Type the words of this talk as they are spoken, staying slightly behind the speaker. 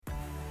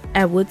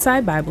At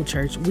Woodside Bible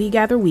Church, we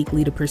gather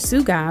weekly to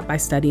pursue God by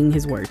studying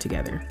His Word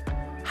together.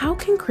 How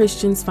can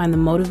Christians find the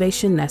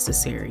motivation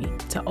necessary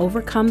to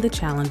overcome the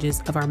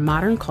challenges of our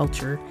modern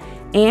culture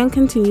and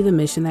continue the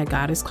mission that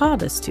God has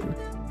called us to?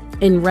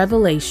 In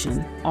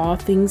Revelation, All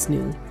Things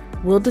New,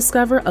 we'll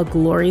discover a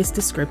glorious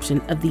description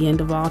of the end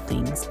of all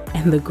things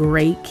and the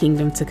great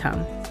kingdom to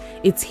come.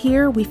 It's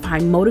here we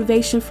find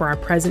motivation for our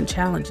present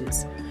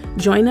challenges.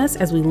 Join us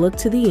as we look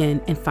to the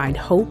end and find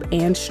hope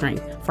and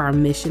strength for our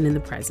mission in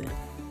the present.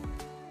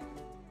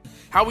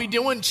 How we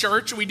doing,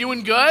 church? Are we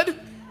doing good?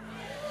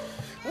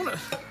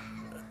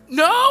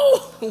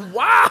 No?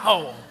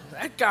 Wow,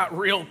 that got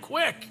real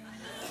quick.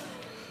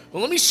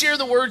 Well, let me share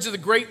the words of the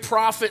great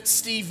prophet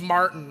Steve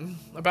Martin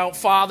about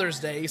Father's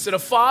Day. He said, "A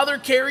father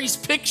carries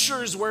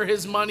pictures where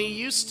his money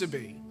used to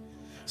be."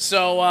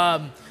 So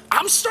I'm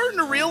starting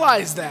to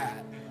realize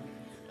that.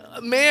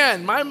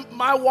 Man,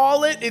 my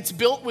wallet, it's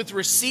built with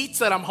receipts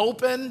that I'm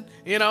hoping,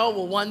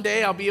 one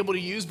day I'll be able to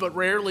use, but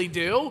rarely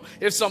do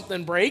if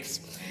something breaks.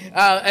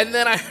 And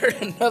then I heard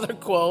another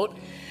quote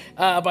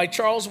by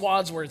Charles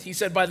Wadsworth. He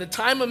said, "By the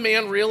time a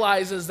man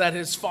realizes that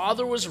his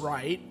father was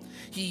right,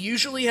 he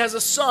usually has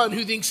a son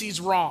who thinks he's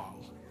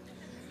wrong."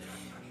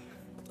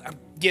 I'm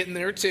getting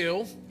there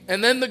too.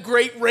 And then the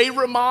great Ray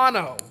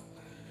Romano.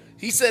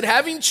 He said,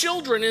 "Having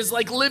children is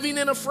like living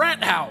in a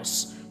frat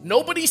house.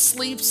 Nobody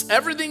sleeps,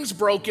 everything's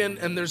broken,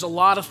 and there's a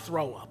lot of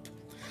throw up."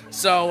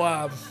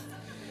 So,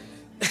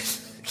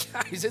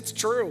 guys, it's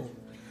true.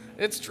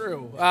 It's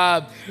true.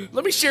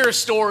 Let me share a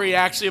story,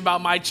 actually,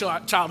 about my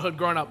childhood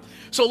growing up.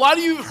 So a lot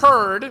of you have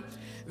heard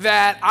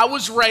that I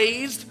was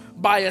raised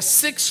by a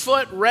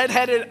 6-foot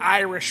redheaded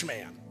Irish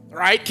man,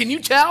 right? Can you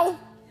tell?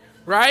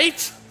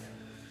 Right?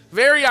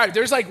 Very Irish.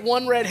 There's like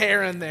one red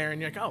hair in there, and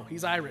you're like, oh,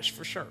 he's Irish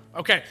for sure.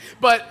 Okay.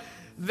 But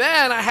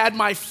then I had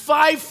my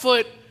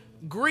 5-foot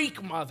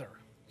Greek mother,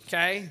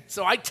 okay?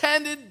 So I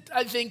tended,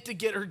 I think, to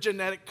get her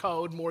genetic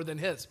code more than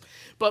his.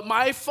 But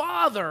my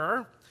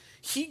father,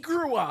 he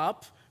grew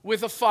up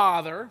with a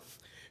father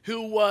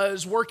who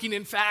was working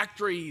in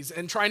factories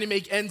and trying to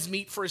make ends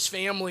meet for his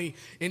family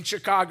in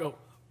Chicago.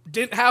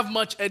 Didn't have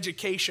much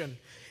education.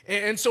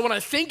 And so when I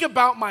think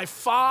about my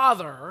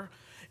father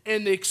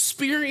and the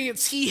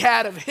experience he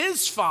had of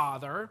his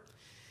father,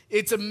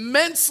 it's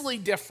immensely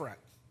different.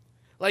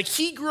 Like,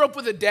 he grew up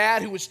with a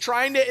dad who was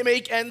trying to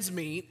make ends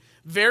meet,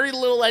 very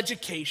little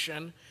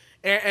education,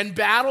 and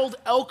battled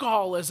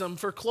alcoholism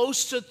for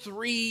close to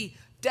 3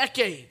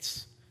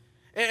 decades.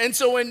 And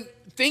so when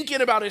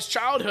thinking about his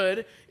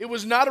childhood, it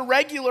was not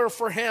irregular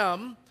for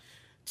him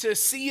to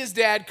see his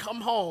dad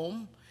come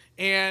home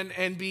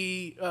and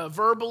be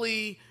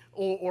verbally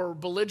or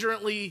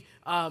belligerently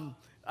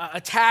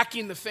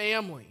attacking the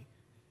family.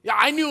 Yeah,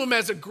 I knew him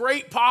as a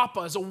great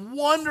papa, as a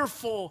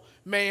wonderful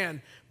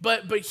man,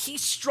 but he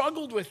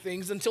struggled with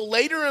things until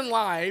later in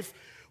life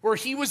where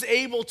he was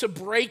able to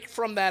break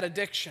from that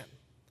addiction.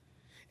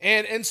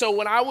 And so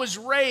when I was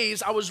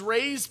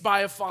raised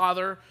by a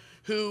father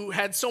who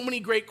had so many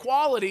great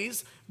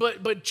qualities,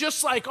 but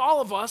just like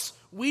all of us,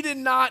 we did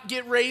not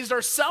get raised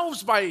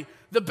ourselves by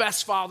the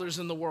best fathers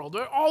in the world.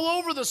 They're all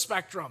over the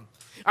spectrum.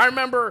 I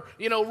remember,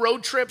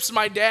 road trips,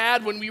 my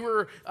dad, when we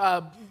were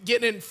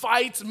getting in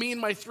fights, me and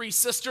my 3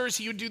 sisters,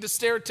 he would do the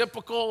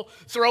stereotypical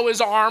throw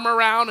his arm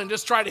around and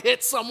just try to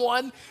hit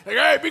someone. Like,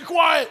 hey, be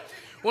quiet.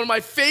 One of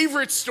my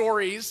favorite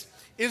stories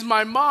is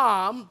my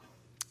mom.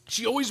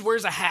 She always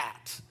wears a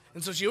hat.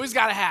 And so she always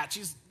got a hat.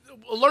 She's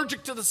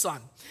allergic to the sun.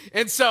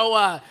 And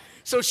so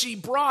she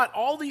brought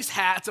all these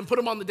hats and put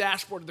them on the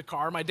dashboard of the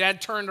car. My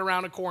dad turned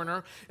around a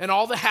corner, and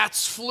all the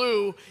hats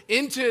flew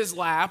into his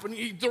lap, and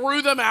he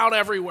threw them out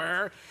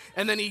everywhere.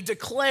 And then he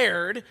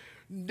declared,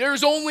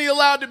 there's only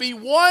allowed to be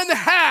 1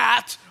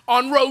 hat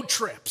on road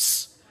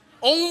trips.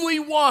 Only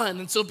 1.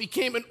 And so it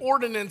became an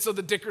ordinance of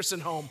the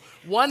Dickerson home.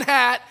 1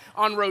 hat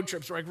on road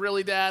trips. We're like,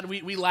 really, Dad?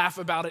 We laugh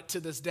about it to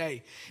this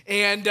day.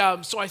 And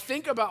so I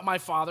think about my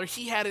father.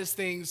 He had his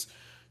things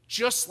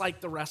just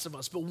like the rest of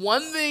us. But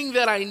one thing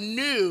that I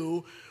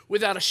knew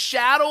without a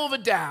shadow of a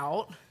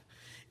doubt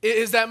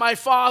is that my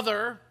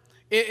father,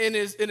 in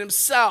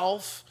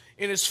himself,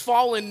 in his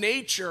fallen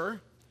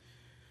nature,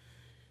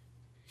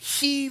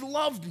 he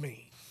loved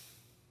me.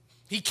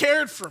 He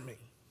cared for me.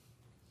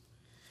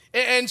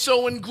 And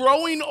so when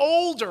growing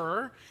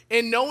older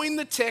and knowing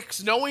the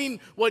tics, knowing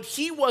what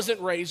he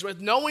wasn't raised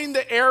with, knowing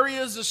the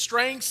areas of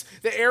strengths,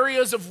 the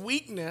areas of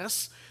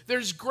weakness,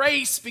 there's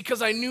grace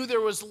because I knew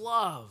there was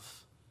love.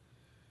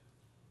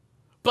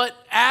 But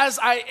as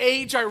I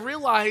age, I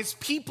realize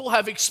people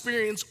have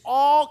experienced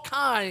all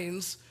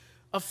kinds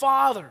of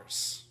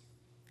fathers.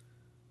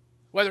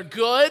 Whether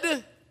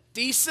good,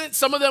 decent,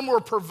 some of them were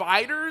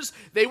providers.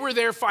 They were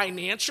there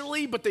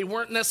financially, but they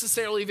weren't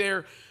necessarily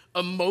there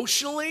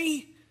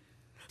emotionally.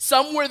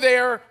 Some were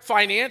there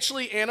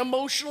financially and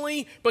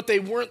emotionally, but they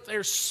weren't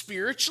there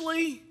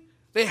spiritually.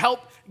 They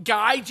helped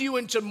guide you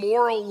into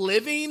moral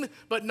living,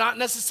 but not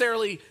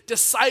necessarily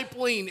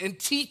discipling and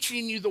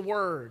teaching you the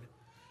word.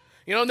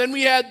 And then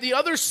we had the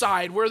other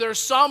side where there's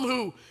some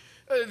who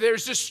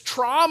There's just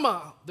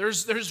trauma.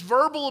 There's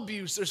verbal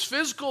abuse. There's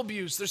physical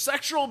abuse. There's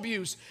sexual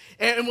abuse.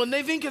 And when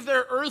they think of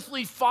their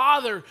earthly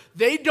father,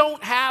 they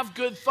don't have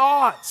good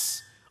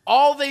thoughts.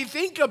 All they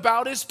think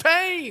about is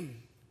pain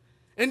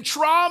and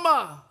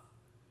trauma.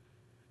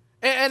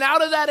 And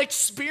out of that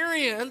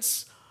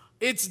experience,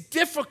 it's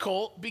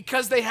difficult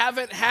because they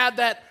haven't had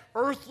that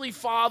earthly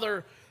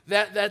father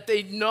that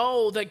they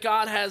know that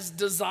God has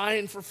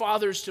designed for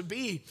fathers to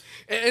be.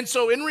 And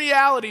so in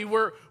reality,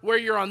 where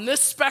you're on this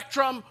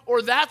spectrum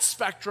or that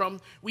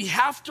spectrum, we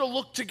have to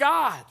look to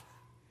God.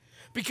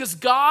 Because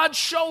God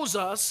shows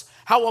us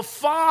how a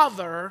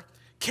father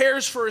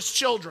cares for his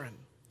children.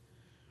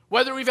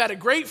 Whether we've had a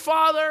great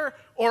father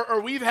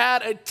or we've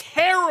had a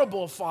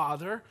terrible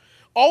father,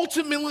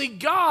 ultimately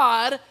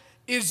God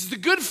is the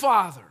good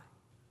father.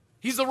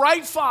 He's the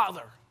right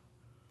father.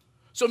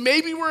 So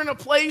maybe we're in a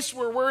place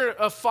where we're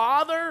a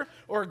father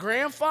or a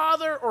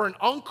grandfather or an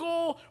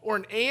uncle or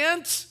an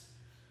aunt.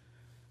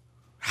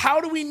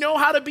 How do we know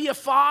how to be a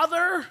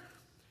father?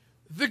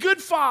 The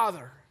good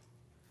father.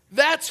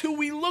 That's who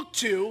we look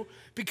to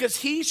because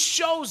he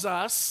shows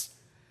us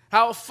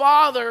how a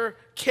father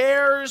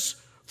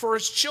cares for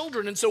his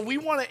children. And so we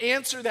want to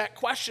answer that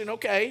question.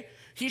 Okay,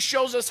 he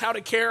shows us how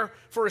to care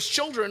for his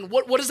children.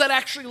 What does that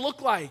actually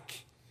look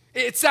like?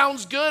 It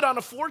sounds good on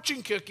a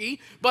fortune cookie,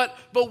 but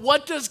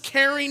what does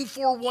caring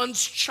for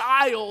one's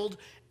child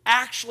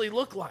actually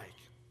look like?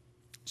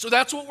 So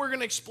that's what we're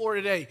going to explore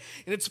today.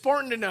 And it's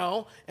important to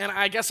know, and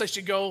I guess I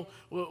should go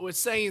with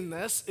saying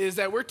this, is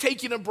that we're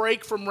taking a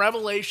break from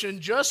Revelation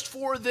just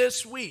for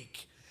this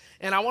week.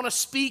 And I want to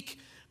speak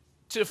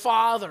to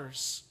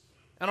fathers.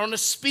 And I want to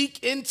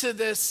speak into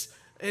this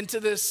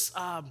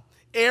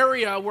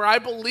area where I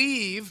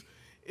believe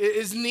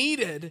is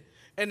needed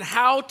and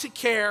how to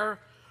care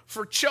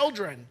for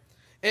children.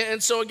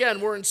 And so again,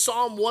 we're in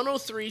Psalm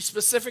 103,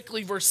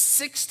 specifically verse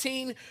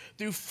 16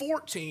 through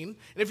 14.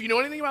 And if you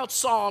know anything about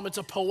Psalm, it's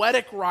a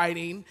poetic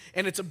writing,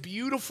 and it's a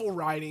beautiful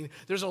writing.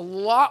 There's a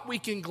lot we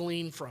can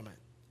glean from it.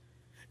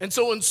 And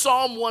so in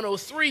Psalm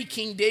 103,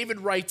 King David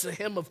writes a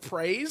hymn of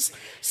praise,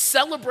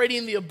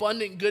 celebrating the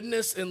abundant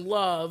goodness and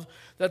love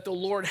that the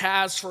Lord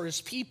has for his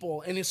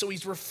people. And so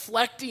he's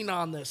reflecting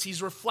on this.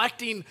 He's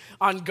reflecting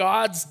on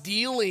God's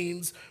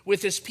dealings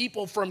with his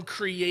people from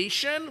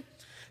creation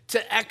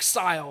to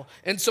exile.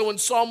 And so in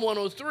Psalm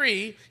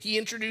 103, he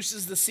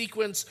introduces the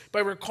sequence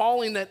by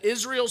recalling that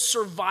Israel's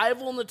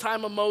survival in the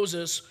time of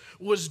Moses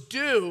was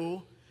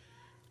due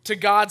to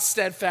God's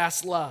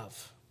steadfast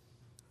love.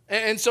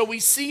 And so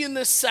we see in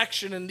this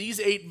section, in these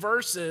 8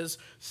 verses,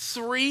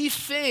 3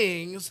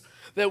 things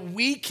that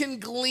we can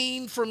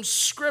glean from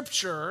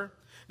Scripture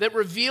that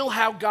reveal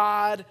how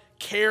God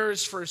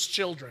cares for his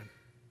children.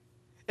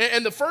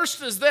 And the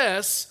first is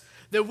this,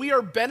 that we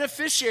are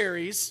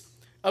beneficiaries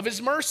of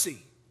his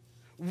mercy.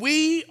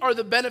 We are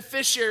the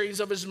beneficiaries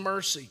of his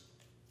mercy.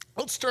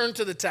 Let's turn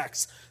to the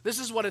text. This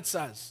is what it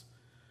says.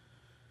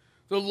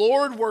 The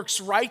Lord works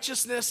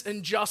righteousness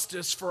and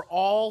justice for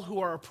all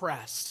who are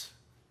oppressed.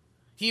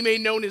 He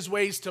made known his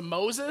ways to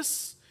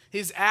Moses,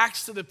 his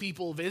acts to the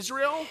people of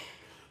Israel.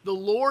 The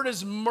Lord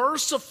is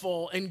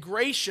merciful and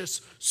gracious,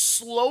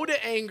 slow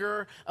to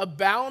anger,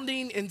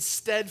 abounding in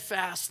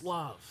steadfast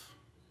love.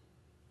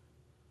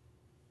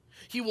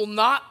 He will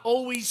not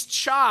always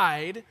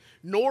chide,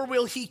 nor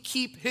will he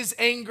keep his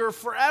anger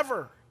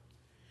forever.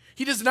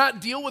 He does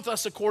not deal with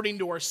us according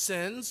to our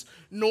sins,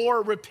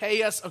 nor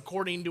repay us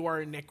according to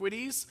our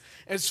iniquities.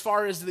 As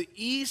far as the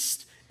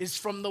east is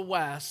from the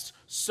west,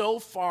 so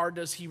far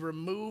does he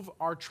remove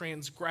our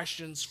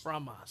transgressions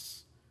from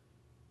us.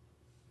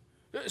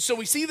 So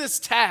we see this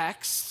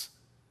text,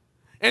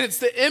 and it's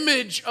the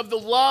image of the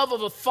love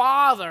of a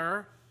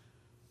father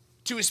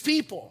to his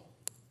people.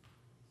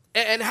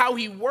 And how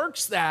he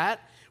works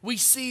that, we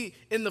see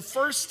in the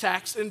first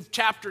text, in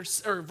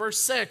verse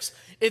 6,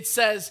 it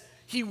says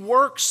he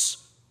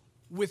works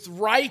with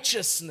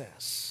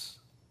righteousness.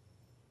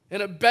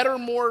 And a better,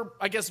 more,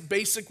 I guess,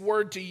 basic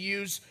word to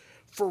use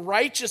for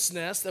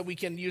righteousness that we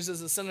can use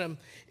as a synonym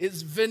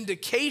is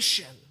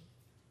vindication,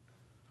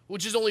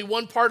 which is only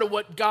one part of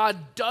what God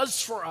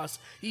does for us.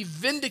 He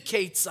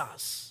vindicates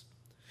us.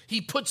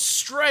 He puts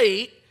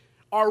straight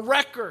our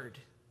record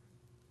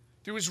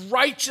through his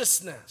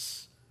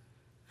righteousness.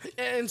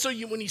 And so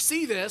when you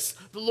see this,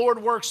 the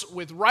Lord works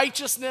with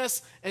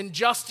righteousness and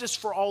justice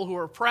for all who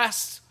are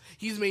oppressed.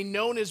 He's made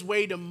known his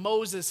way to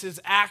Moses,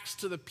 his acts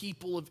to the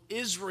people of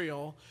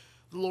Israel.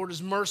 The Lord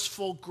is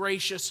merciful,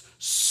 gracious,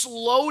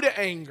 slow to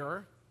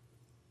anger,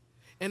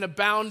 and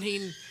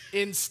abounding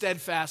in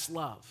steadfast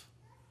love.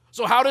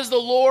 So how does the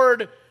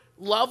Lord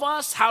love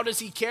us? How does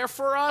he care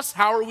for us?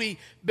 How are we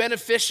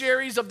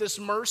beneficiaries of this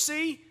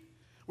mercy?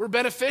 We're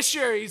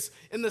beneficiaries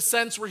in the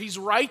sense where he's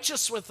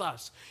righteous with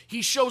us.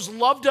 He shows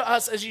love to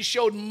us as he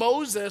showed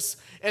Moses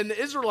and the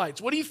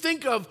Israelites. What do you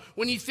think of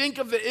when you think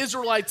of the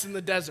Israelites in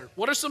the desert?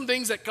 What are some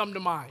things that come to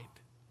mind?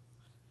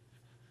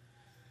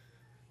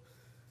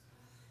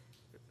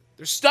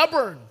 They're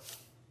stubborn.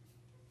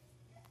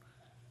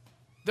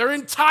 They're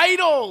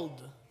entitled.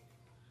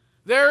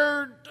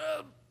 They're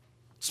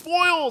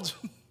spoiled.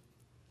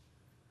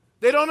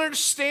 They don't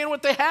understand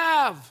what they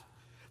have.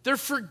 They're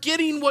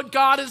forgetting what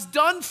God has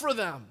done for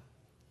them.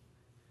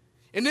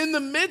 And in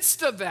the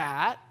midst of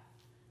that,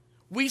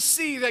 we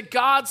see that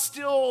God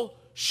still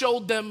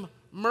showed them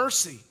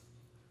mercy.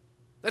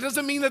 That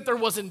doesn't mean that there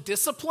wasn't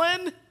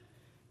discipline.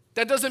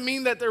 That doesn't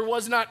mean that there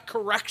was not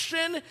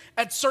correction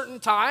at certain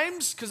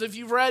times, because if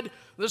you've read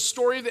the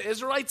story of the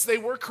Israelites, they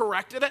were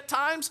corrected at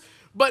times.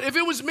 But if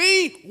it was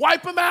me,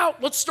 wipe them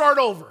out. Let's start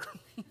over.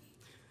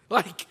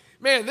 Like,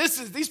 man,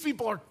 these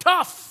people are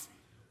tough.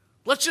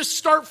 Let's just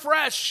start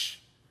fresh.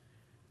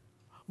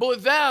 But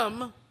with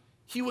them,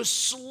 he was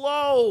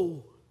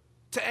slow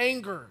to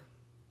anger,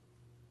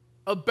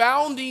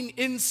 abounding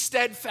in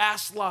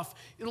steadfast love.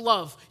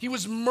 He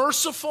was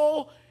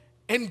merciful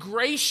and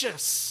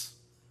gracious.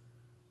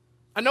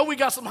 I know we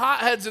got some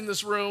hotheads in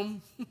this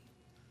room.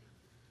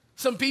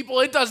 Some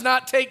people, it does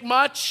not take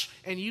much,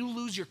 and you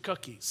lose your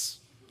cookies,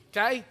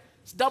 okay?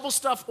 It's double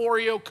stuffed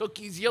Oreo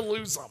cookies, you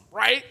lose them,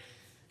 right?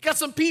 Got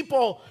some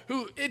people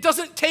who it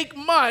doesn't take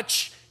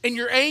much, and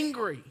you're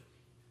angry.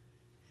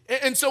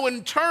 And so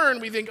in turn,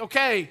 we think,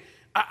 okay,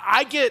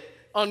 I get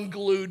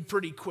unglued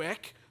pretty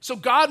quick, so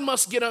God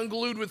must get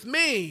unglued with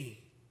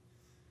me.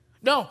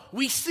 No,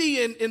 we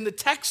see in the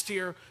text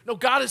here, no,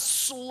 God is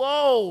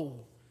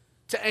slow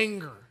to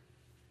anger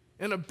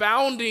and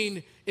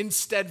abounding in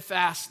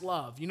steadfast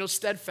love. You know,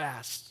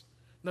 steadfast,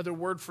 another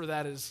word for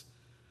that is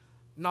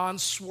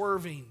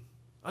non-swerving,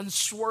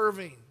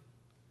 unswerving.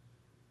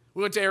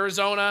 We went to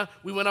Arizona.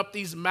 We went up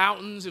these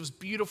mountains. It was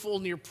beautiful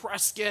near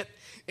Prescott.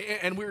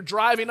 And we were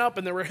driving up,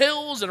 and there were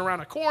hills and around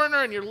a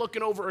corner, and you're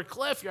looking over a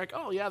cliff. You're like,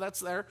 oh, yeah,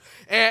 that's there.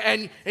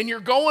 And you're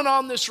going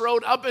on this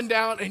road up and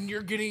down, and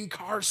you're getting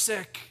car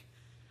sick,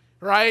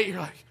 right? You're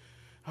like,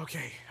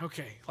 okay.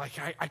 Like,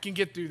 I can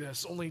get through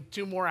this. Only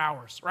 2 more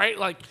hours, right?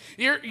 Like,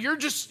 you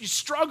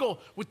struggle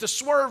with the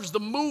swerves, the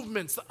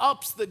movements, the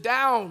ups, the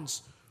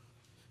downs.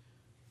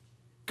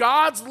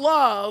 God's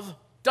love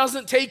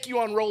doesn't take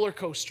you on roller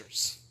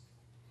coasters.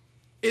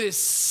 It is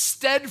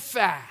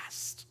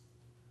steadfast.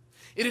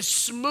 It is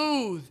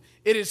smooth.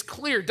 It is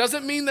clear.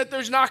 Doesn't mean that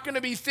there's not going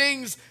to be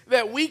things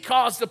that we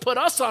cause to put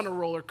us on a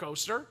roller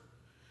coaster.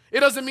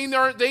 It doesn't mean there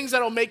aren't things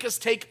that will make us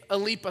take a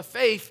leap of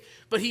faith,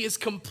 but he is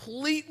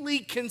completely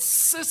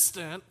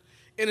consistent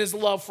in his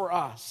love for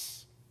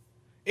us,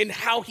 in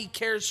how he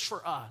cares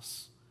for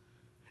us.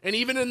 And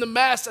even in the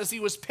mess, as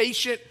he was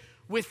patient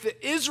with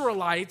the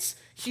Israelites,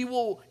 he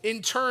will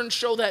in turn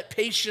show that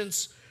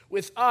patience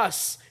with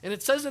us. And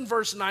it says in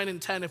verse 9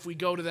 and 10, if we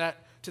go to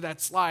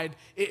that slide,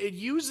 it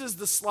uses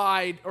the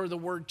slide or the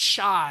word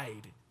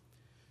chide.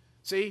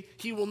 See,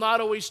 he will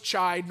not always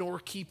chide nor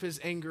keep his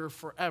anger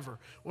forever.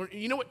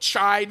 You know what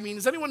chide means?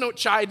 Does anyone know what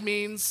chide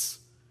means?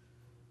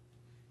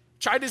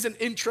 Chide is an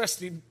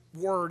interesting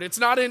word. It's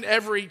not in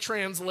every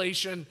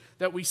translation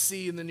that we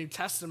see in the New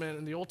Testament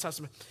and the Old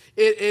Testament.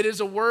 It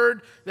is a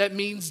word that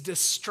means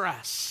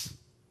distress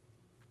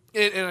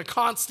and a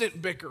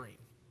constant bickering.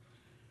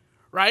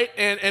 Right?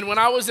 And when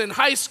I was in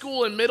high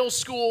school and middle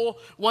school,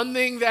 one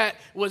thing that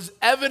was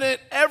evident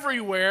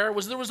everywhere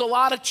was there was a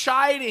lot of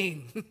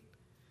chiding. There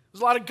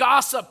was a lot of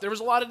gossip. There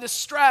was a lot of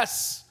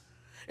distress.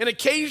 And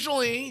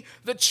occasionally,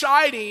 the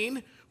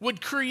chiding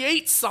would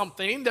create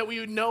something that we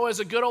would know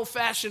as a good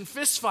old-fashioned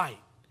fist fight.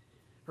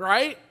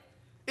 Right?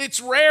 It's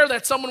rare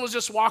that someone was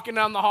just walking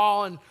down the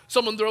hall and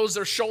someone throws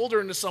their shoulder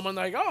into someone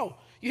like, oh,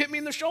 you hit me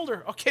in the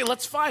shoulder. Okay,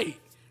 let's fight.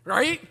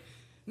 Right?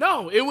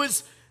 No, it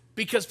was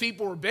because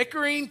people were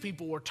bickering,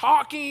 people were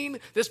talking,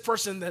 this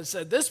person that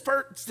said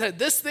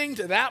this thing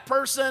to that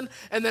person,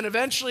 and then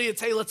eventually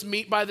it's, hey, let's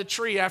meet by the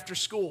tree after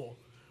school,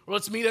 or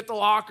let's meet at the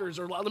lockers,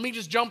 or let me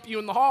just jump you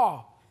in the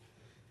hall.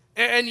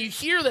 And you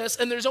hear this,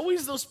 and there's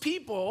always those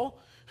people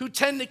who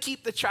tend to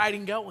keep the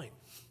chiding going.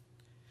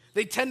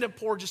 They tend to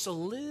pour just a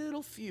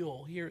little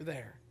fuel here or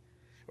there,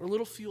 or a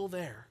little fuel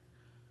there,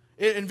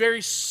 in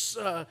very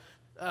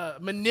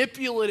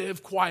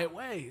manipulative, quiet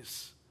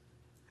ways.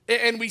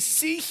 And we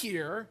see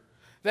here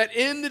that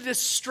in the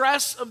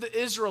distress of the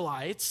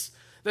Israelites,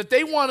 that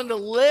they wanted to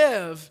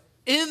live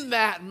in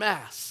that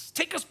mess.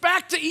 Take us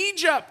back to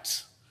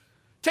Egypt.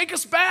 Take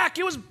us back.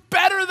 It was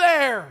better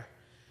there.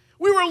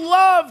 We were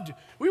loved.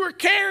 We were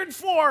cared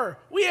for.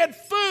 We had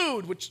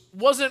food, which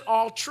wasn't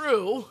all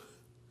true.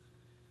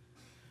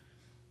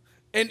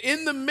 And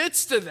in the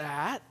midst of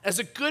that, as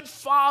a good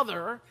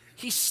father,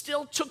 he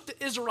still took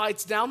the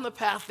Israelites down the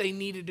path they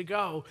needed to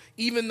go,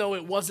 even though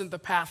it wasn't the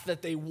path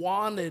that they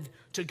wanted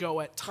to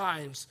go at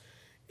times.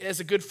 As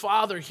a good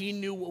father, he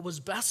knew what was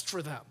best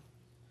for them.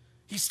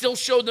 He still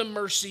showed them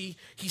mercy.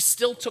 He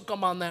still took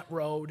them on that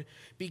road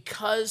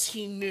because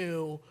he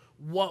knew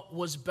what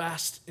was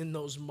best in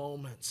those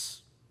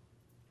moments.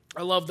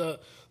 I love the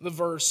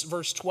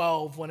verse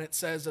 12, when it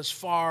says, as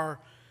far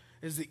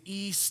as the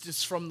east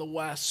is from the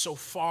west, so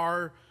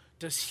far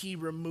does he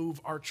remove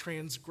our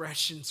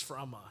transgressions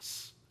from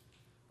us.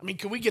 I mean,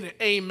 can we get an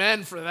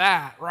amen for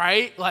that,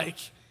 right? Like,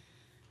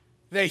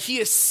 that he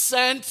has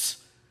sent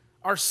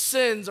our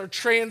sins, our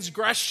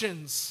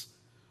transgressions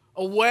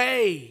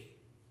away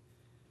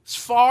as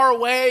far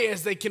away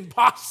as they can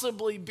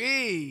possibly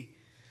be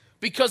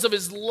because of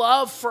his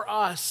love for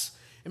us.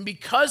 And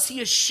because he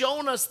has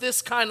shown us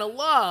this kind of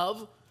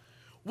love,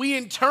 we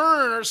in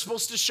turn are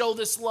supposed to show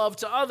this love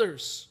to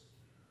others.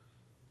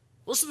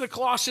 Listen to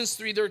Colossians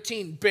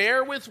 3:13.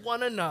 Bear with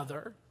one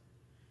another,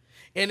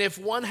 and if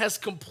one has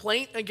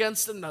complaint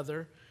against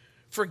another,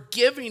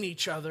 forgiving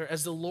each other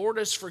as the Lord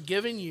has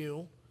forgiven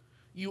you,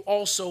 you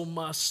also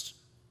must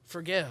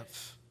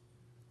forgive.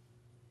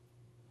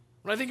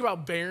 When I think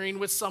about bearing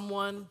with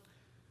someone,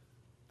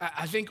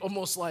 I think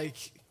almost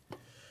like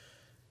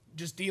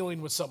just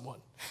dealing with someone,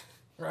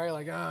 right?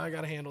 Like, I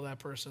got to handle that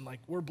person. Like,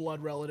 we're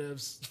blood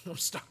relatives. I'm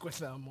stuck with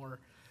them.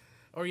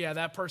 Or yeah,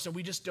 that person,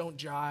 we just don't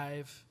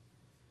jive.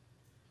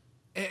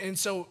 And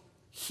so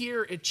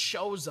here it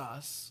shows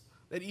us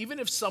that even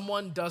if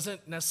someone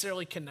doesn't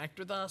necessarily connect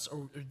with us,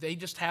 or they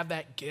just have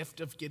that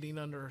gift of getting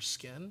under our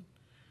skin,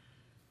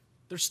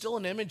 they're still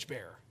an image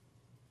bearer.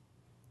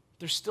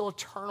 They're still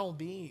eternal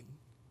being,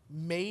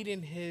 made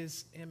in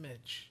his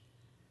image.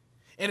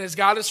 And as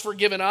God has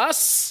forgiven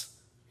us,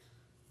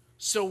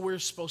 so we're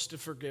supposed to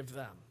forgive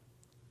them.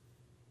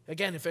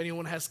 Again, if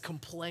anyone has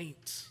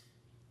complaint,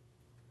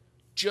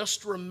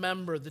 just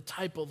remember the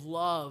type of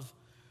love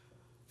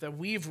that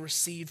we've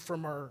received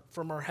from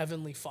our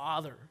Heavenly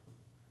Father.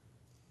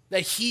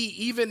 That he,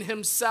 even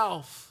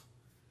himself,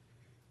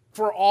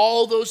 for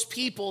all those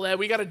people that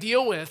we got to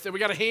deal with, that we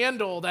got to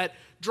handle, that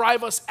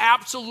drive us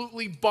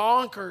absolutely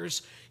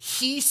bonkers,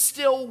 he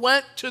still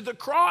went to the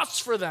cross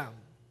for them.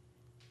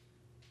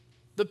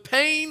 The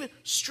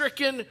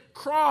pain-stricken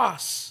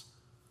cross,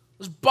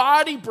 his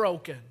body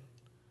broken,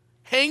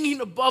 hanging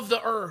above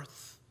the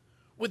earth,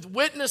 with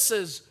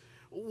witnesses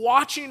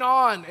watching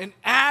on in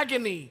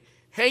agony,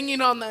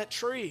 hanging on that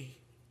tree.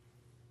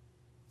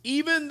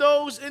 Even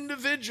those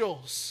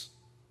individuals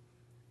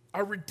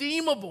are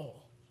redeemable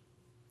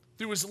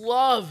through his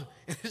love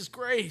and his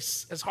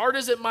grace, as hard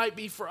as it might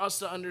be for us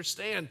to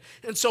understand.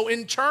 And so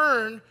in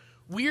turn,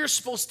 we are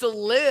supposed to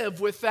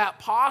live with that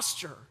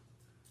posture,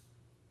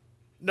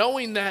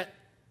 knowing that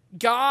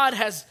God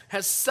has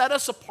set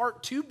us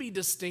apart to be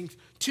distinct,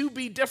 to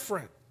be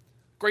different.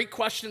 Great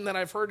question that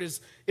I've heard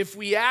is, if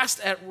we asked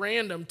at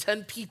random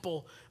 10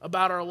 people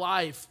about our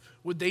life,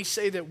 would they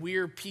say that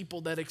we're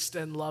people that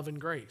extend love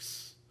and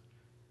grace?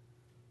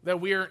 That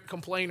we aren't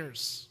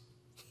complainers?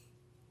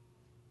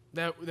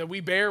 That we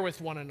bear with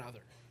one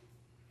another?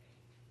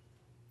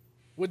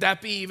 Would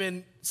that be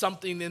even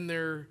something in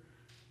their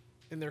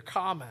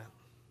comment?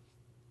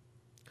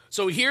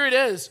 So here it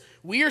is.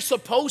 We are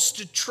supposed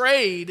to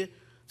trade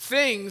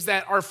things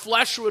that our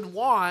flesh would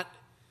want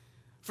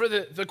for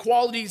the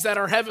qualities that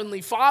our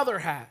Heavenly Father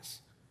has.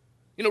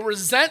 You know,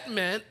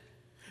 resentment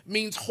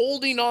means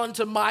holding on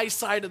to my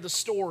side of the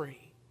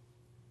story.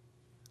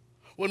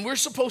 When we're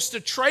supposed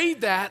to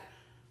trade that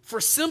for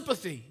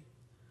sympathy.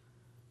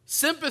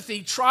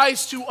 Sympathy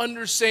tries to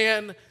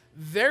understand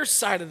their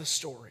side of the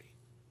story.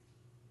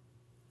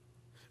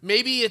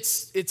 Maybe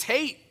it's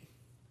hate.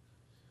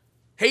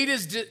 Hate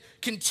is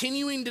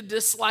continuing to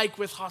dislike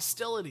with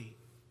hostility.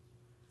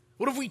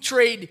 What if we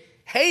trade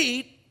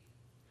hate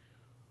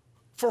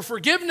for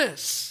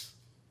forgiveness?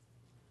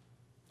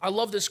 I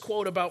love this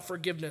quote about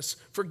forgiveness.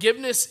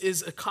 Forgiveness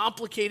is a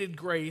complicated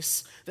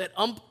grace that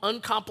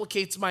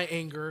uncomplicates my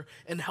anger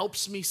and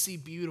helps me see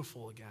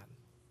beautiful again.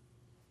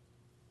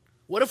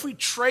 What if we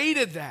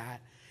traded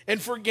that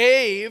and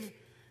forgave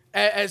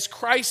as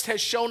Christ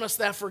has shown us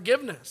that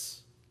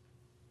forgiveness?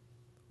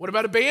 What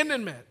about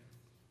abandonment?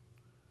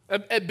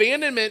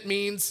 Abandonment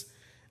means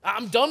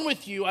I'm done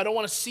with you. I don't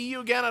want to see you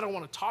again. I don't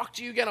want to talk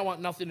to you again. I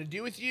want nothing to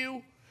do with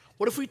you.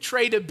 What if we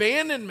trade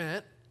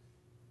abandonment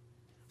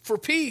for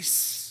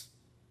peace?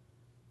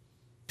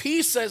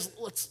 Peace says,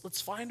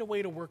 let's find a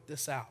way to work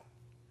this out.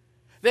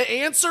 The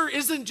answer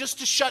isn't just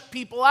to shut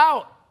people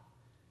out.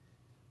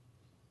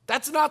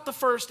 That's not the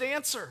first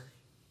answer.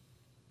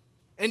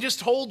 And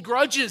just hold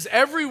grudges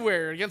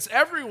everywhere against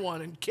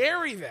everyone and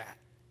carry that.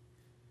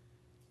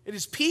 It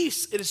is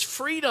peace. It is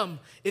freedom.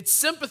 It's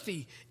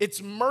sympathy.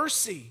 It's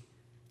mercy.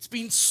 It's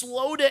being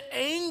slow to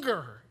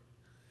anger.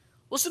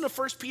 Listen to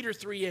 1 Peter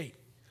 3:8.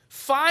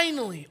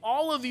 Finally,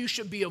 all of you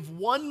should be of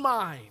one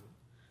mind.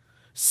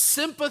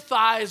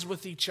 Sympathize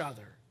with each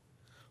other.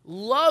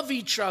 Love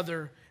each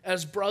other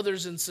as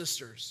brothers and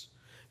sisters.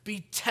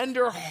 Be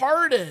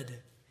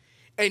tender-hearted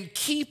and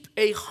keep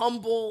a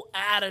humble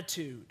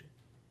attitude.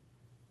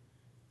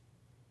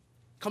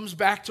 Comes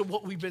back to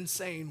what we've been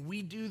saying.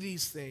 We do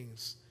these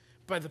things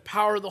by the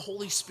power of the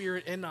Holy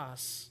Spirit in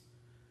us,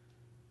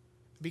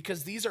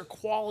 because these are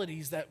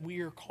qualities that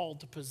we are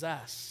called to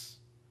possess,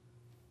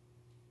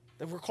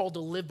 that we're called to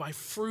live by,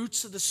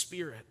 fruits of the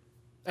Spirit.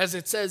 As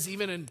it says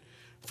even in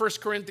 1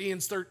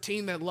 Corinthians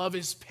 13, that love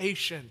is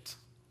patient.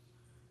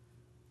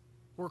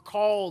 We're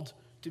called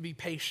to be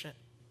patient.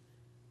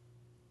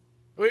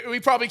 We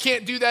probably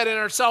can't do that in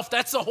ourselves.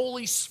 That's the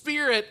Holy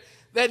Spirit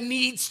that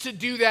needs to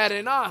do that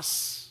in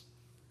us.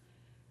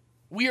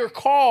 We are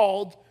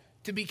called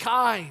to be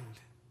kind,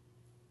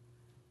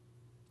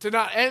 to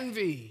not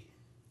envy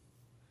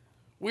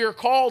We are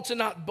called to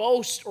not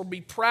boast or be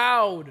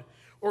proud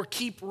or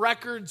keep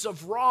records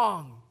of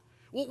wrong.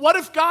 Well, what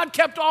if God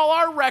kept all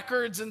our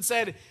records and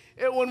said,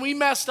 when we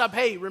messed up,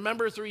 hey,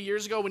 remember 3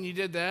 years ago when you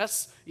did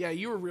this? Yeah,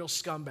 you were a real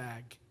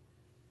scumbag.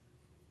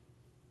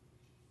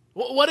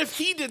 What if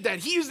he did that?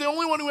 He's the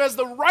only one who has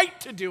the right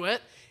to do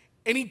it,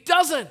 and he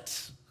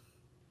doesn't.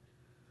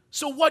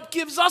 So what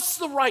gives us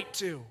the right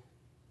to?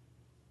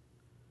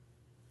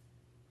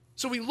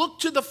 So we look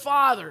to the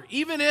Father,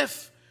 even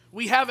if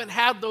we haven't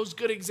had those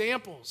good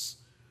examples,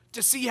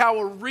 to see how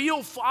a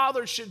real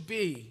father should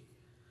be.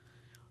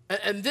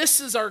 And this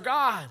is our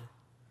God.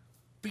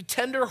 Be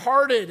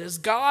tender-hearted as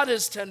God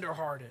is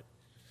tender-hearted.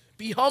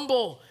 Be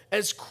humble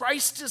as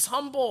Christ is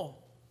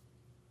humble.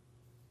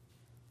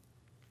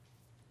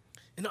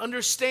 And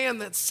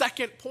understand that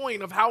second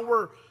point of how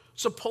we're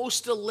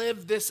supposed to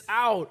live this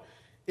out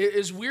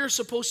is we're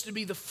supposed to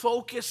be the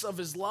focus of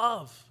his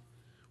love.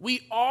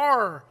 We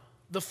are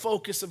the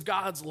focus of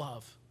God's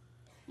love.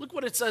 Look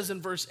what it says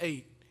in verse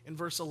 8, in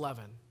verse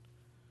 11.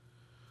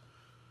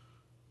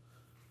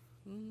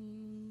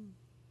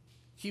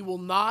 He will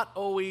not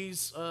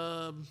always,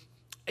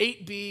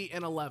 8b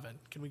and 11.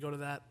 Can we go to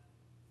that?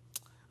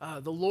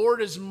 The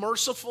Lord is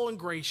merciful and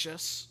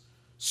gracious,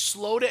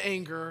 slow to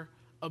anger,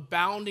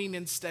 abounding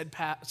in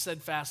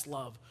steadfast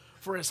love.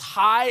 For as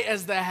high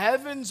as the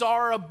heavens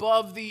are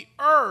above the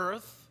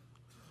earth,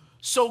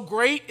 so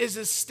great is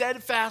his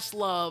steadfast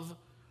love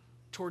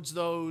towards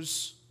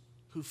those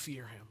who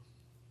fear him.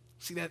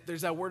 See that?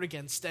 There's that word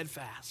again,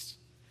 steadfast.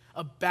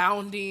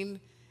 Abounding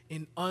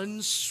in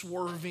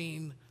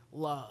unswerving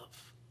love.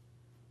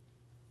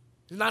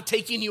 He's not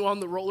taking you on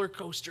the roller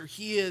coaster.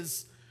 He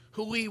is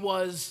who he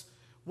was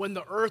when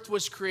the earth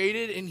was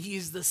created, and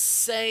he's the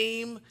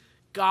same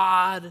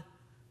God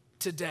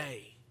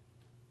today.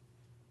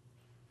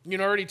 You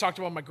know, I already talked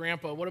about my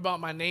grandpa. What about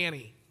my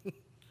nanny?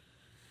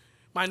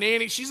 My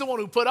nanny, she's the one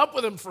who put up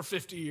with him for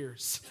 50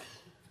 years.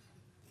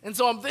 And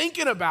so I'm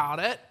thinking about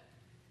it.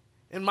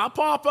 And my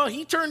papa,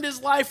 he turned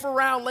his life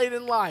around late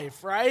in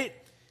life, right?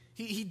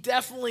 He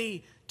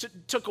definitely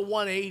took a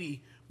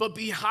 180. But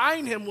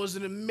behind him was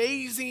an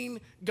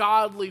amazing,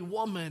 godly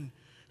woman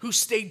who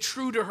stayed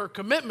true to her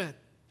commitment.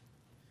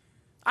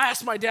 I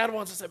asked my dad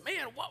once, I said,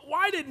 man,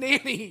 why did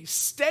Nanny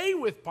stay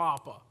with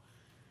Papa?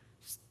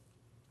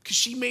 Because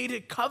she made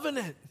a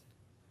covenant.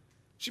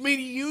 She made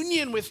a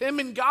union with him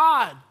and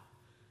God.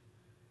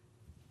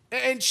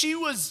 And she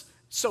was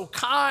so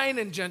kind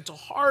and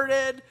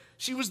gentle-hearted.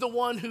 She was the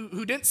one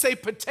who didn't say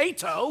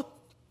potato.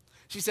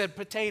 She said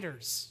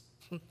potatoes.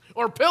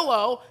 Or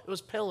pillow, it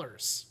was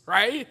pillars,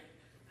 right?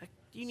 Like,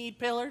 you need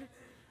pillar?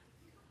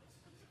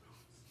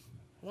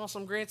 Want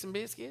some grits and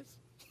biscuits?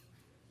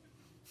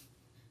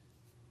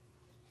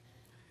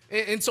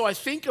 And so I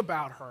think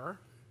about her,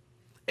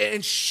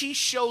 and she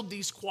showed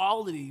these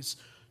qualities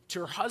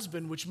to her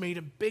husband, which made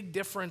a big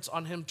difference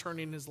on him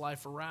turning his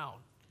life around.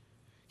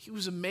 He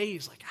was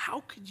amazed, like,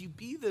 how could you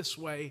be this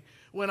way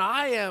when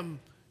I am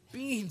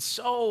being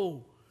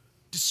so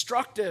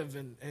destructive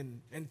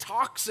and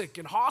toxic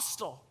and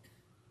hostile?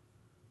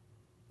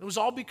 It was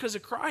all because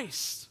of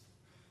Christ.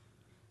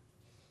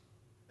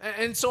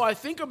 And so I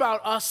think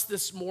about us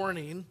this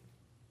morning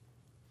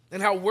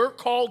and how we're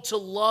called to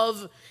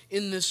love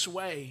in this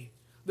way,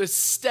 this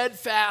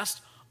steadfast,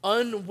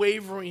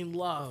 unwavering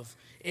love.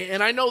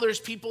 And I know there's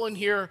people in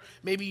here,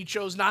 maybe you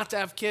chose not to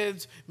have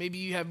kids, maybe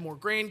you have more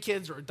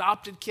grandkids or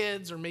adopted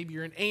kids, or maybe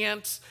you're an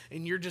aunt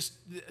and you're just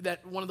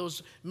that one of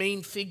those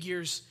main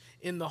figures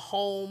in the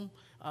home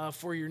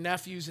for your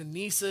nephews and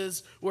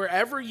nieces.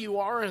 Wherever you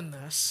are in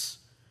this,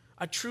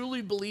 I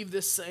truly believe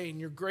this saying,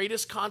 your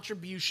greatest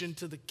contribution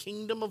to the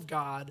kingdom of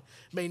God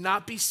may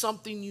not be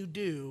something you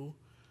do,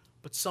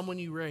 but someone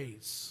you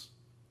raise.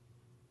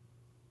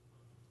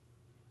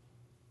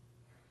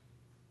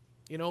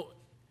 You know,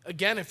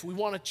 again, if we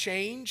want to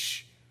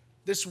change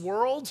this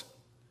world,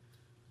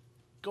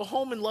 go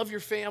home and love your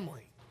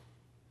family.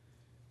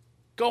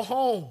 Go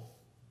home,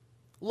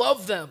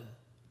 love them,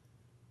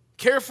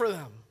 care for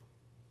them.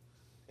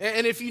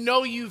 And if you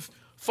know you've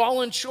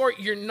fallen short,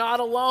 you're not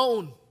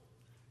alone.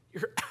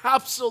 You're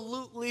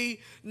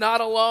absolutely not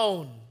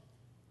alone.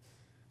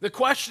 The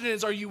question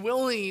is, are you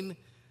willing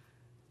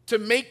to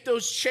make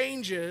those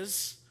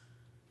changes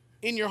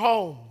in your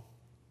home?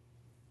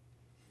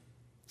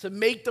 To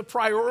make the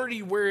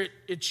priority where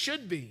it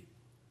should be.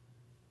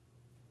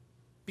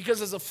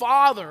 Because as a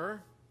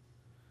father,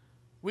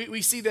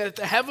 we see that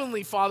the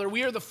Heavenly Father,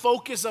 we are the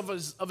focus of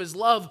his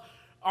love.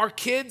 Our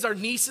kids, our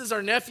nieces,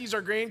 our nephews,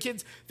 our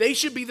grandkids, they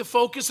should be the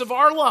focus of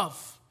our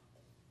love.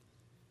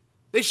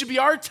 They should be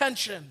our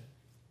attention.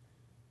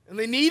 And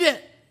they need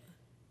it.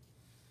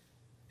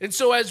 And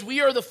so as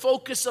we are the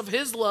focus of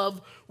his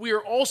love, we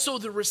are also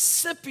the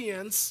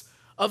recipients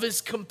of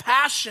his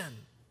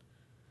compassion.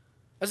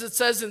 As it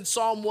says in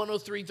Psalm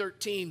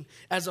 103:13,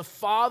 as a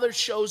father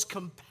shows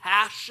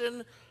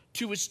compassion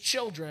to his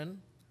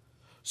children,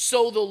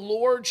 so the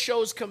Lord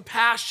shows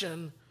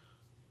compassion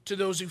to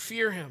those who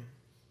fear him.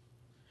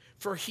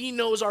 For he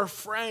knows our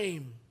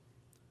frame.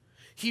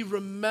 He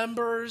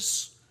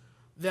remembers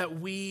that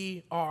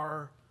we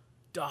are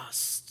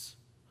dust.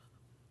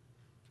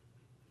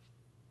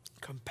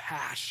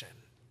 Compassion.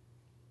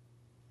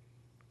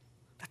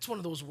 That's one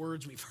of those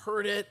words, we've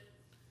heard it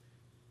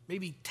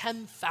maybe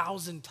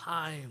 10,000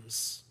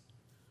 times.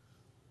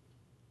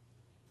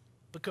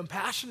 But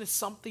compassion is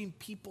something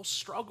people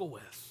struggle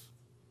with.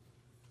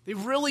 They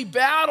really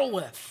battle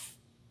with.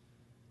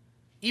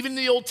 Even in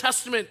the Old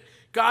Testament,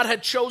 God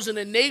had chosen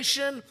a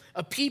nation,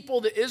 a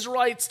people, the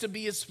Israelites, to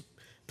be his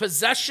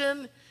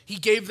possession. He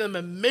gave them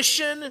a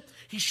mission.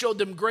 He showed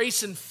them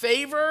grace and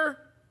favor.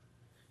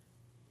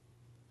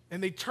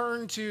 And they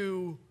turned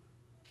to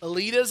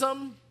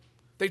elitism.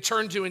 They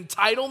turned to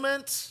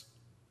entitlement.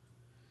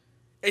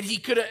 And he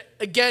could have,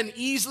 again,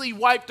 easily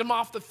wiped them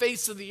off the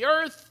face of the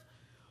earth.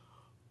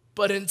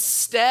 But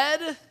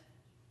instead,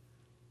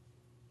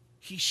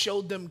 he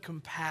showed them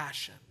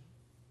compassion.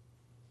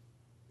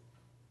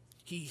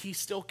 He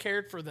still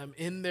cared for them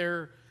in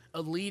their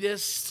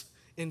elitist,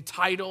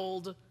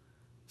 entitled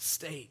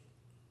state.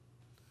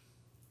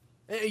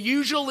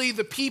 Usually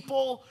the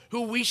people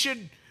who we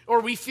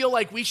feel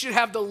like we should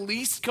have the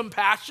least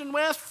compassion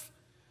with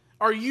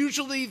are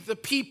usually the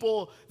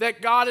people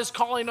that God is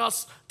calling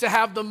us to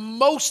have the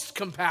most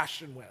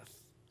compassion with.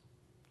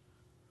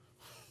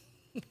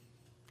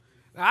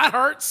 That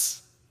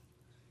hurts.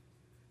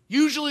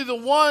 Usually the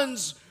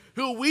ones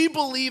who we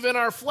believe in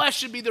our flesh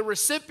should be the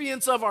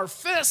recipients of our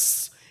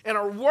fists and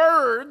our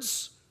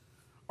words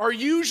are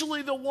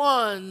usually the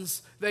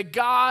ones that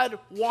God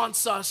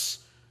wants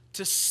us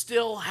to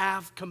still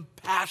have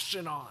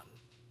compassion on.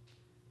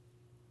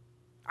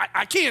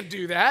 I can't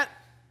do that.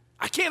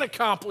 I can't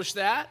accomplish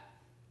that.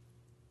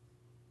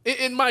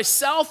 In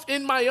myself,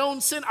 in my own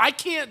sin, I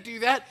can't do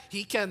that.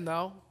 He can,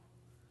 though.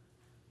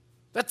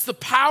 That's the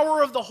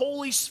power of the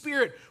Holy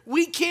Spirit.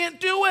 We can't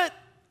do it.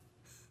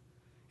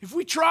 If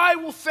we try,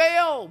 we'll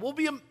fail. We'll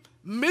be a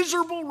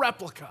miserable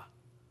replica.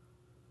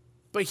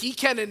 But he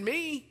can in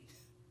me.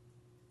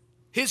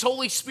 His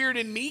Holy Spirit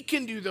in me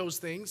can do those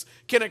things,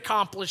 can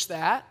accomplish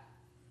that.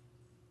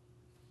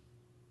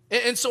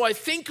 And so I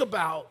think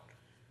about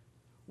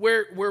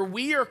where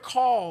we are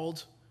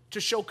called to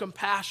show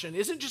compassion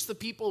isn't just the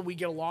people we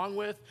get along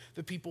with,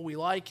 the people we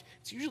like.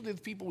 It's usually the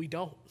people we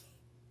don't.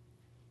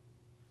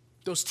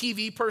 Those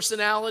TV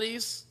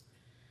personalities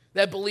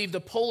that believe the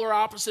polar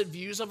opposite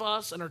views of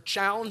us and are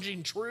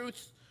challenging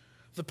truth.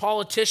 The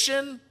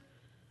politician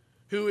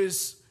who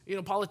is,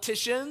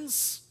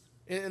 politicians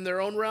in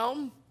their own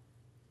realm.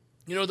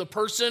 The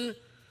person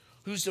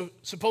who's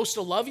supposed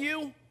to love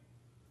you,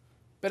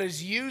 but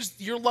has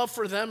used your love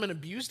for them and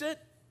abused it.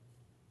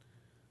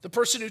 The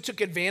person who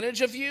took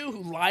advantage of you,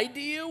 who lied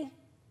to you.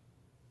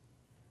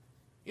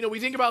 We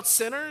think about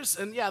sinners,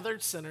 and yeah, they're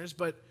sinners,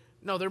 but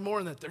no, they're more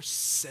than that. They're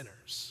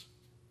sinners.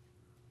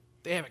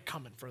 They have it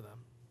coming for them.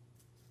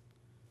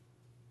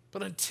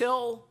 But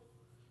until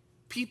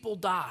people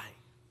die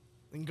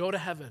and go to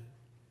heaven,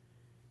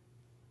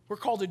 we're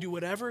called to do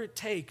whatever it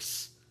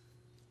takes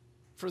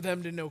for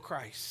them to know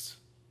Christ.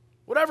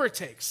 Whatever it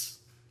takes.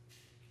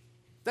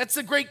 That's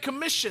the Great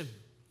Commission.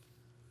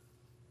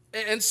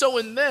 And so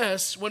in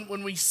this,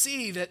 when we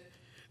see that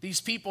these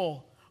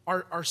people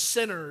are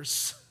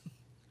sinners,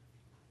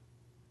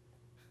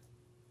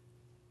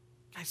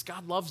 guys,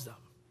 God loves them.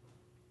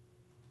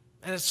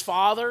 And as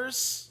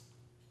fathers,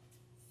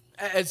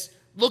 as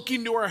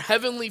looking to our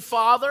Heavenly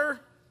Father,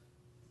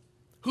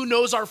 who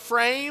knows our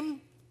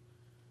frame,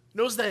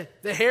 knows the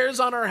hairs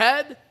on our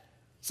head.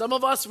 Some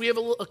of us, we have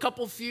a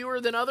couple fewer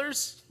than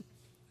others.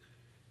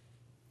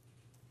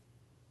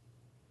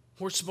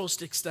 We're supposed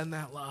to extend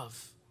that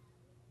love.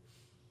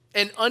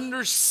 And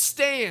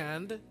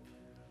understand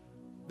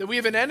that we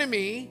have an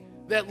enemy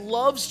that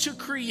loves to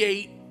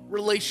create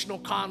relational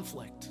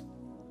conflict.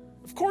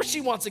 Of course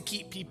he wants to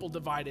keep people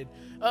divided.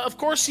 Of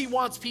course he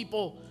wants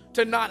people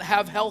to not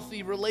have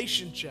healthy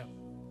relationship.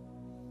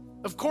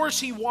 Of course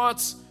he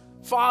wants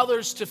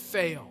fathers to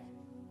fail.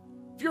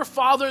 If you're a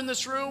father in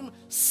this room,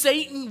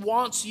 Satan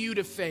wants you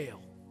to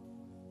fail.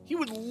 He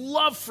would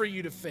love for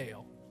you to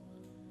fail.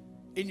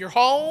 In your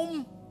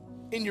home,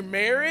 in your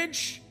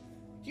marriage,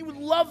 he would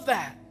love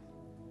that.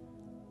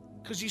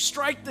 Because you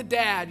strike the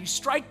dad, you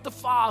strike the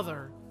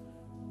father,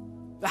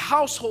 the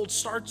household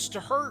starts to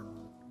hurt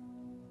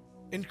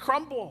and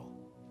crumble.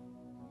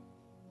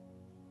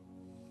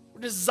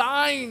 We're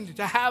designed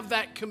to have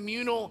that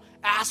communal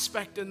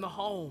aspect in the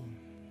home.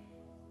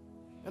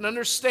 And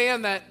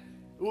understand that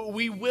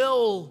we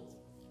will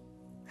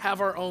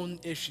have our own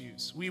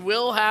issues. We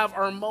will have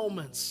our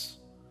moments.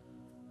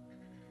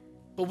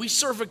 But we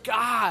serve a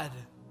God.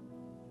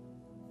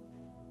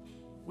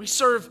 We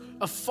serve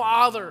a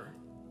Father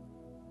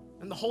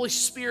and the Holy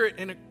Spirit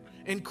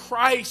and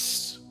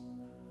Christ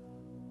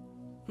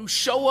who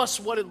show us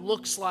what it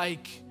looks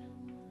like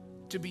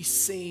to be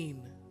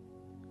seen,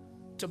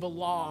 to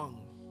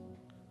belong,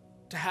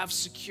 to have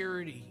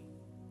security,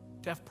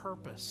 to have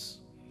purpose.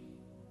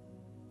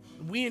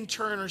 We in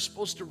turn are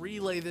supposed to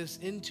relay this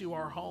into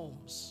our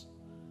homes,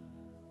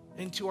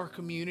 into our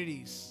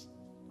communities,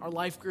 our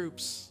life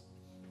groups,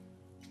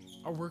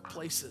 our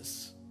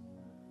workplaces.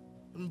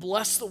 and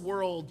bless the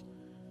world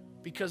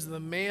because of the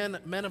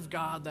men of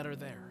God that are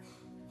there.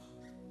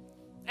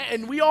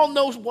 And we all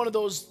know one of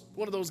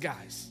those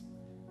guys,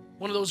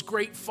 one of those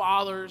great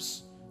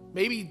fathers.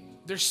 Maybe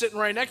they're sitting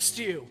right next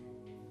to you.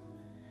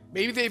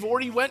 Maybe they've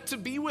already went to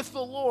be with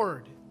the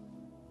Lord.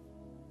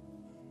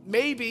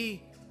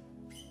 Maybe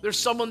there's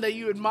someone that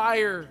you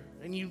admire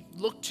and you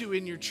look to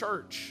in your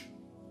church.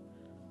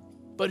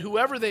 But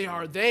whoever they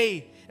are,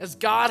 as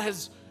God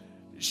has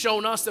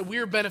shown us that we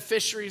are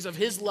beneficiaries of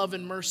his love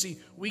and mercy,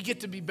 we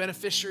get to be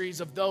beneficiaries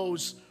of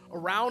those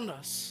around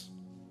us.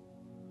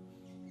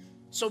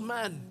 So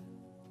men,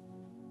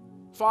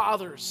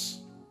 fathers,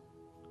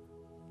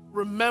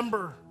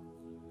 remember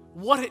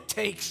what it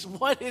takes,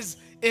 what his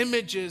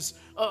image is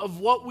of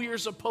what we are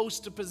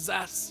supposed to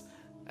possess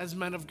as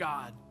men of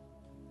God.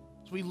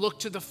 As we look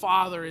to the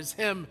Father as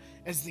him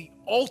as the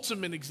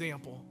ultimate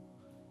example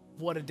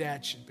of what a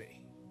dad should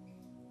be.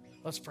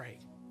 Let's pray.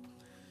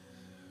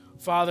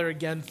 Father,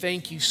 again,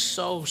 thank you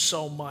so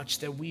much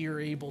that we are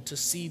able to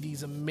see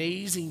these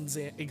amazing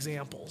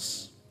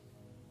examples.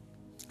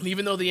 And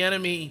even though the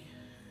enemy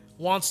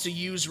wants to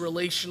use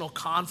relational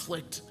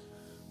conflict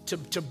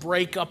to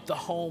break up the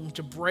home,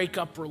 to break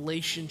up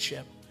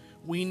relationship,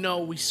 we know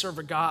we serve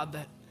a God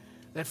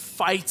that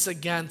fights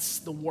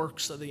against the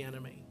works of the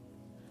enemy,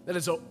 that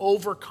has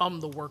overcome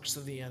the works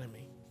of the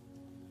enemy.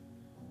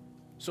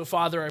 So,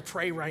 Father, I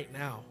pray right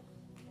now,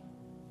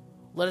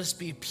 let us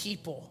be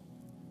people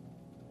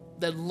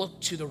that look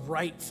to the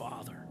right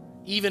Father,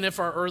 even if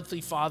our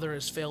earthly father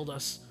has failed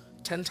us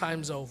 10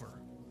 times over.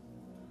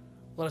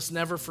 Let us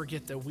never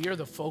forget that we are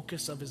the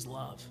focus of his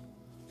love,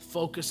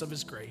 focus of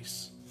his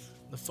grace,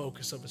 the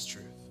focus of his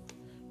truth.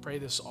 Pray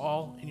this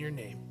all in your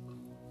name.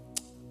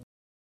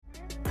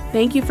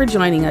 Thank you for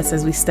joining us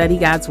as we study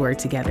God's Word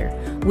together.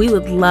 We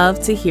would love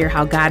to hear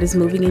how God is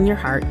moving in your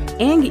heart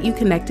and get you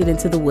connected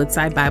into the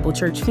Woodside Bible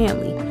Church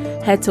family.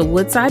 Head to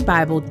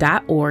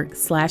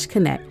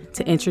woodsidebible.org/connect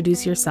to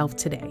introduce yourself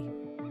today.